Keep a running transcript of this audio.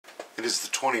It is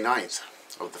the 29th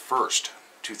of the 1st,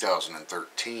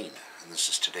 2013, and this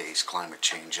is today's climate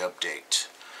change update.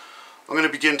 I'm going to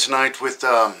begin tonight with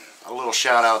a little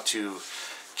shout out to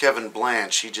Kevin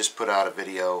Blanch. He just put out a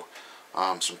video,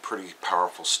 some pretty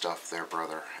powerful stuff there,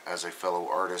 brother. As a fellow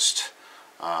artist,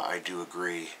 I do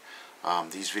agree.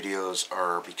 These videos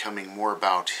are becoming more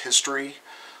about history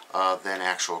than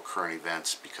actual current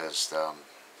events, because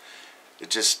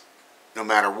it just, no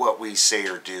matter what we say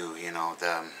or do, you know,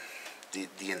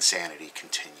 the insanity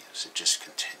continues. It just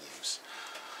continues.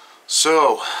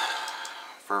 So,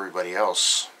 for everybody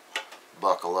else,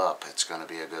 buckle up. It's going to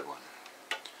be a good one.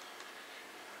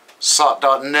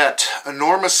 SOT.net.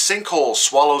 Enormous sinkhole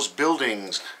swallows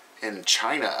buildings in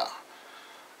China.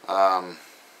 Guangzhou,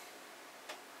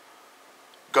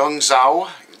 Guangzhou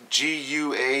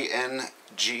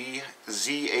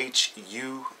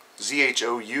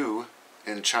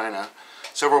in China.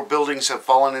 Several buildings have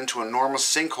fallen into an enormous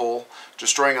sinkhole,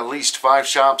 destroying at least 5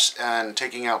 shops and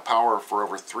taking out power for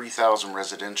over 3,000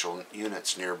 residential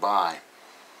units nearby.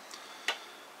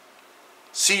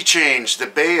 Sea change. The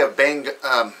Bay of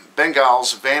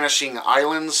Bengal's vanishing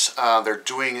islands. They're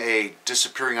doing a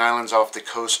disappearing islands off the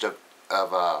coast of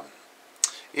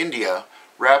India.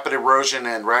 Rapid erosion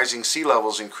and rising sea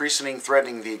levels increasingly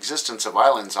threatening the existence of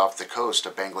islands off the coast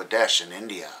of Bangladesh and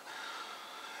India.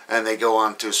 And they go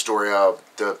on to a story of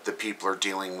the people are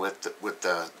dealing with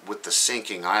the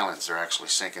sinking islands. They're actually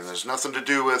sinking. There's nothing to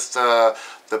do with the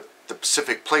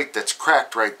Pacific plate that's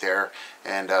cracked right there,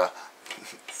 and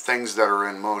things that are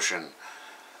in motion.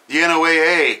 The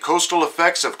NOAA, coastal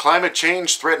effects of climate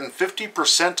change threaten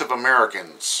 50% of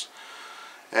Americans.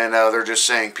 And they're just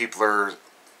saying people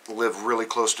live really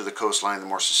close to the coastline, the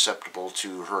more susceptible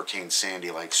to Hurricane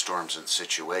Sandy-like storms and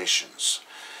situations.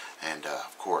 And,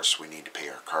 of course, we need to pay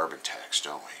our carbon tax,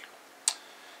 don't we?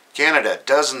 Canada,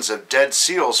 dozens of dead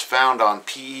seals found on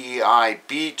PEI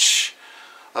beach.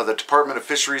 The Department of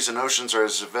Fisheries and Oceans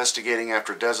is investigating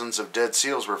after dozens of dead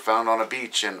seals were found on a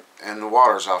beach in the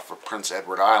waters off of Prince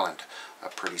Edward Island. A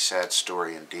pretty sad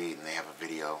story indeed, and they have a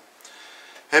video.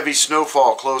 Heavy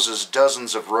snowfall closes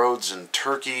dozens of roads in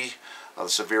Turkey. The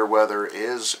severe weather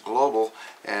is global,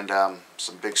 and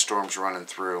some big storms running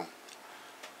through.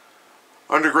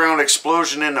 Underground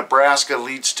explosion in Nebraska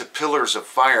leads to pillars of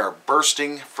fire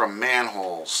bursting from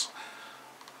manholes.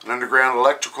 An underground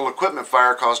electrical equipment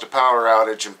fire caused a power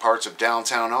outage in parts of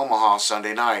downtown Omaha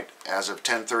Sunday night. As of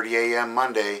 10:30 a.m.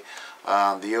 Monday,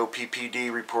 the OPPD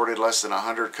reported less than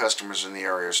 100 customers in the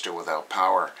area are still without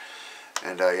power.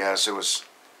 And yes, it was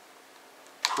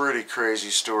a pretty crazy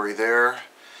story there.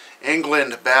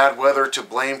 England, bad weather to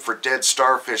blame for dead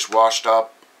starfish washed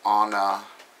up on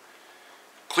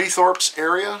Cleethorpes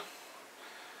area.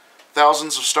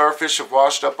 Thousands of starfish have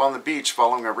washed up on the beach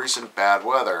following a recent bad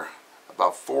weather.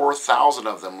 About 4,000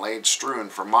 of them laid strewn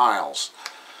for miles.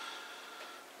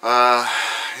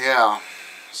 Yeah,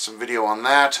 some video on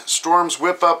that. Storms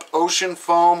whip up ocean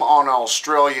foam on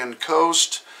Australian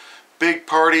coast. Big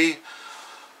party.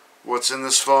 What's in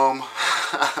this foam?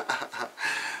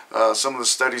 Some of the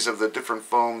studies of the different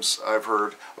foams I've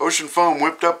heard. Ocean foam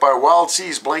whipped up by wild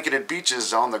seas blanketed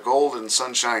beaches on the Gold and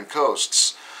Sunshine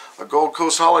coasts. A Gold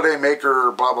Coast holiday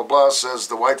maker, blah blah blah, says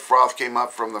the white froth came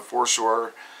up from the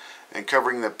foreshore and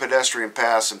covering the pedestrian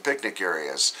paths and picnic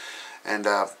areas. And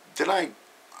I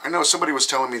know somebody was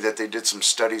telling me that they did some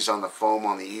studies on the foam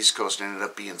on the East Coast and ended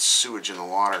up being sewage in the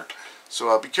water.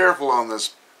 So be careful on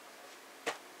this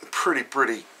pretty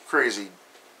crazy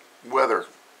weather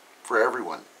for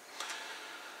everyone.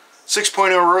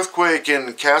 6.0 earthquake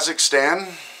in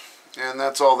Kazakhstan, and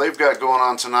that's all they've got going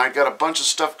on tonight. Got a bunch of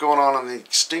stuff going on the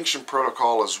extinction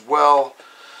protocol as well.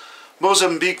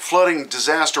 Mozambique flooding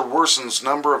disaster worsens,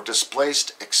 number of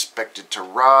displaced expected to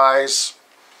rise.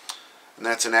 And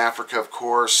that's in Africa, of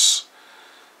course.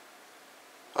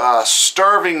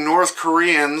 Starving North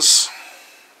Koreans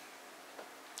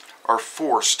are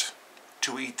forced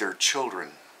to eat their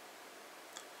children.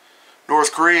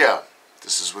 North Korea.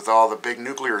 This is with all the big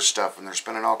nuclear stuff, and they're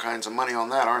spending all kinds of money on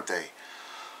that, aren't they?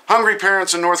 Hungry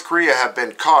parents in North Korea have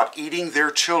been caught eating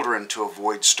their children to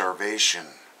avoid starvation,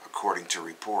 according to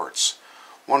reports.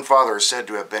 One father is said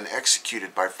to have been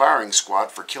executed by firing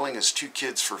squad for killing his 2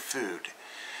 kids for food,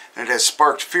 and it has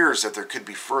sparked fears that there could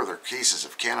be further cases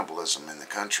of cannibalism in the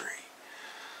country.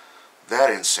 That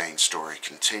insane story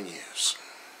continues.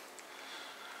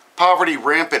 Poverty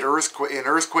rampant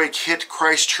earthquake hit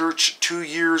Christchurch 2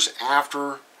 years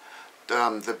after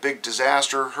the big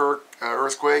disaster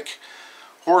earthquake.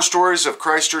 Horror stories of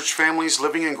Christchurch families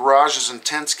living in garages and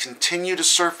tents continue to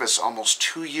surface almost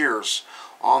 2 years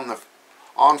on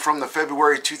from the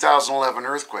February 2011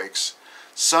 earthquakes.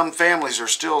 Some families are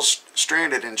still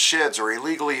stranded in sheds or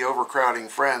illegally overcrowding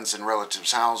friends and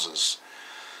relatives' houses.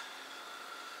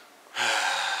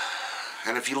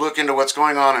 And if you look into what's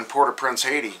going on in Port-au-Prince,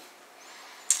 Haiti,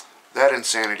 that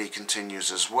insanity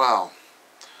continues as well.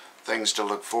 Things to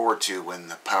look forward to when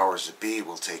the powers that be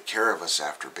will take care of us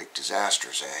after big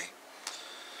disasters, eh?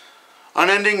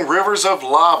 Unending rivers of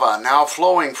lava now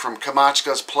flowing from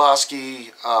Kamchatk's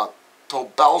Pulaski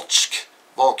Tobolsk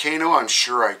volcano. I'm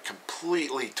sure I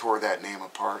completely tore that name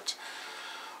apart.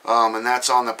 And that's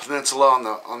on the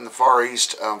peninsula on the far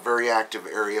east, very active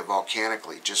area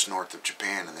volcanically, just north of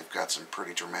Japan, and they've got some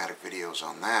pretty dramatic videos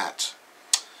on that.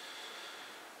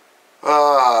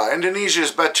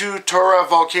 Indonesia's Batu Tora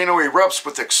volcano erupts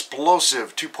with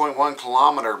explosive 2.1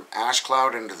 kilometer ash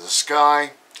cloud into the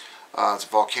sky. It's a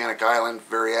volcanic island,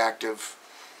 very active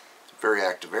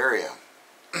area.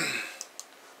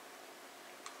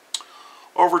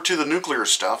 Over to the nuclear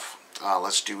stuff.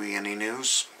 Let's do E&E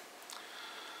news.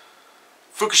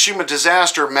 Fukushima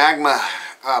disaster magna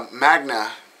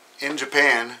in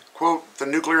Japan. Quote, The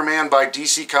Nuclear Man by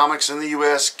DC Comics in the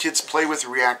U.S. Kids play with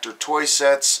reactor toy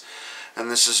sets. And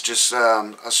this is just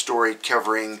a story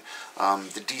covering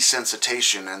the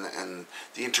desensitization and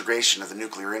the integration of the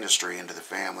nuclear industry into the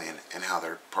family and how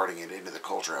they're parting it into the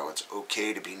culture, how it's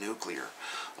okay to be nuclear,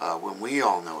 when we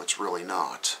all know it's really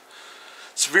not.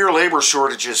 Severe labor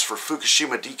shortages for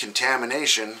Fukushima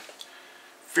decontamination,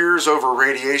 fears over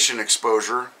radiation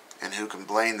exposure, and who can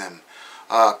blame them?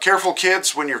 Careful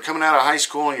kids, when you're coming out of high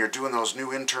school and you're doing those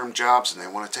new intern jobs and they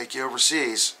want to take you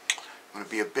overseas, you want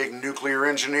to be a big nuclear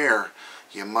engineer,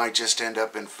 you might just end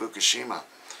up in Fukushima.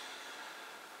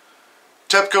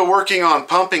 Tepco working on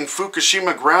pumping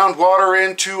Fukushima groundwater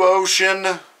into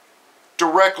ocean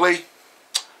directly.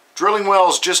 Drilling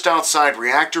wells just outside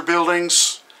reactor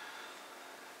buildings.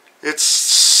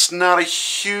 It's not a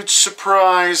huge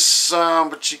surprise,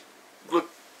 but you look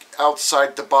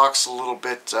outside the box a little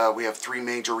bit. We have 3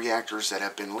 major reactors that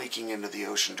have been leaking into the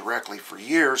ocean directly for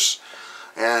years.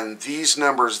 And these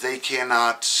numbers, they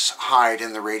cannot hide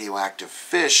in the radioactive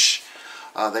fish.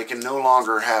 They can no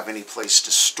longer have any place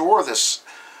to store this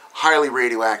highly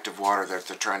radioactive water that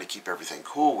they're trying to keep everything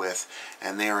cool with.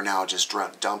 And they are now just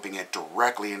dumping it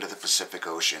directly into the Pacific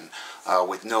Ocean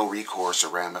with no recourse or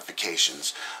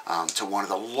ramifications to one of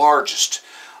the largest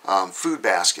food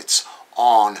baskets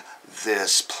on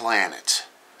this planet.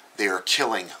 They are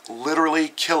killing, literally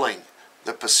killing,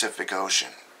 the Pacific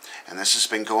Ocean. And this has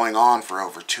been going on for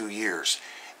over 2 years.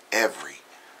 Every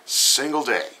single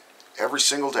day. Every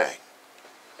single day.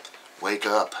 Wake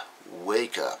up.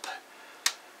 Wake up.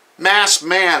 Masked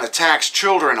man attacks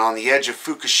children on the edge of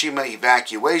Fukushima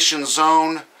evacuation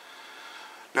zone.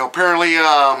 Now apparently,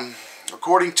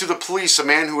 according to the police, a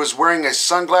man who was wearing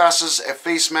sunglasses, a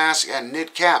face mask, and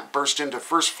knit cap burst into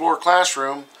first floor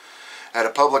classroom at a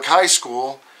public high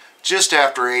school just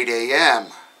after 8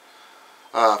 a.m.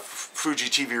 Fuji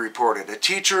TV reported. A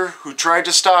teacher who tried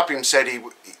to stop him said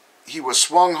he was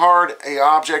swung hard, an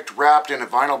object wrapped in a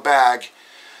vinyl bag.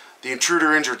 The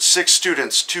intruder injured 6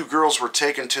 students. 2 girls were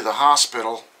taken to the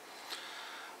hospital.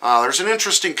 There's an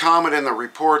interesting comment in the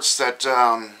reports that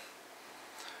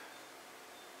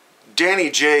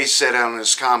Danny J said on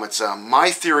his comments,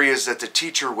 my theory is that the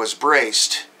teacher was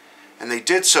braced, and they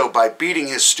did so by beating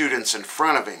his students in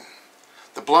front of him.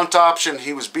 The blunt option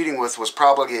he was beating with was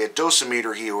probably a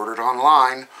dosimeter he ordered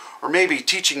online, or maybe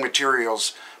teaching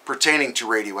materials pertaining to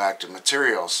radioactive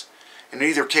materials. In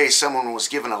either case, someone was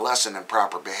given a lesson in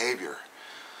proper behavior.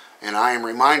 And I am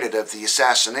reminded of the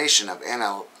assassination of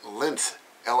Anna Lindh,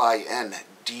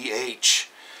 L-I-N-D-H.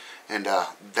 And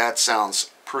that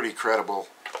sounds pretty credible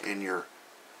in your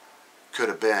could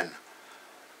have been.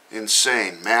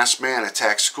 Insane. Masked man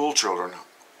attacks school children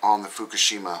on the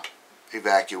Fukushima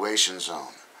evacuation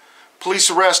zone. Police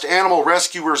arrest animal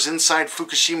rescuers inside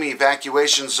Fukushima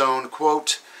evacuation zone.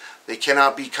 Quote, they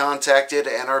cannot be contacted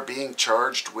and are being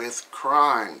charged with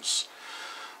crimes.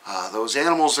 Those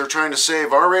animals they're trying to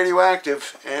save are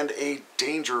radioactive and a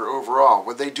danger overall.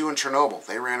 What they do in Chernobyl,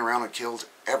 they ran around and killed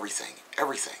everything.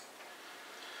 Everything.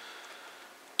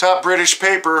 Top British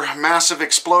paper, massive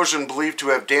explosion believed to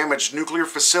have damaged nuclear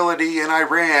facility in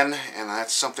Iran. And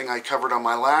that's something I covered on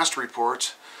my last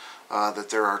report. That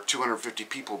there are 250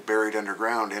 people buried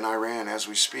underground in Iran as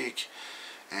we speak.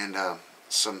 And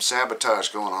some sabotage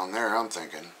going on there, I'm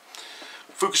thinking.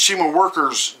 Fukushima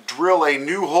workers drill a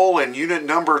new hole in unit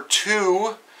number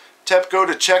 2. Tepco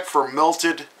to check for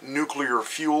melted nuclear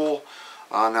fuel.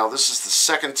 Now this is the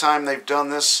second time they've done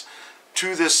this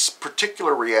to this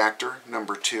particular reactor,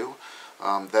 number 2,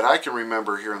 that I can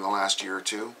remember here in the last year or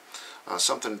two.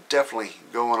 Something definitely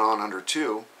going on under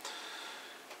 2.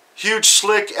 Huge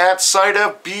slick at site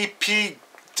of BP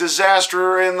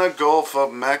disaster in the Gulf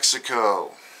of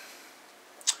Mexico.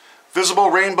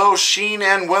 Visible rainbow sheen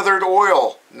and weathered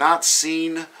oil, not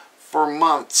seen for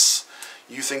months.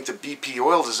 You think the BP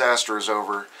oil disaster is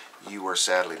over? You are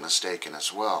sadly mistaken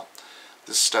as well.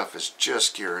 This stuff is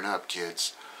just gearing up,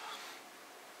 kids.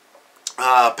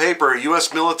 Paper,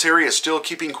 U.S. military is still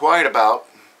keeping quiet about.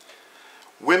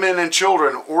 Women and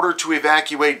children ordered to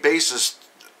evacuate bases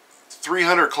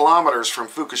 300 kilometers from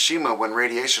Fukushima when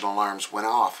radiation alarms went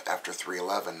off after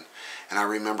 3/11. And I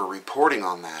remember reporting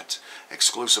on that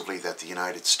exclusively, that the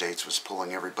United States was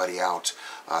pulling everybody out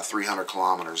 300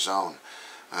 kilometer zone.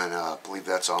 And I believe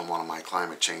that's on one of my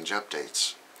climate change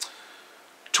updates.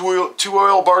 Two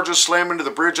oil barges slammed into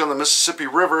the bridge on the Mississippi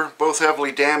River, both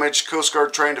heavily damaged. Coast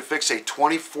Guard trying to fix a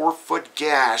 24-foot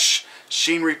gash.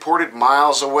 Sheen reported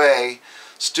miles away.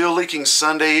 Still leaking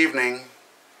Sunday evening.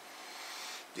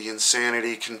 The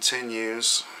insanity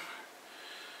continues.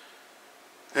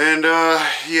 And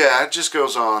yeah, it just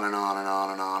goes on and on and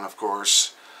on and on, of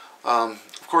course.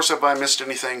 Of course, if I missed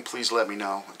anything, please let me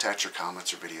know. Attach your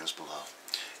comments or videos below.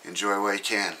 Enjoy while you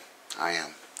can. I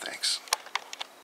am. Thanks.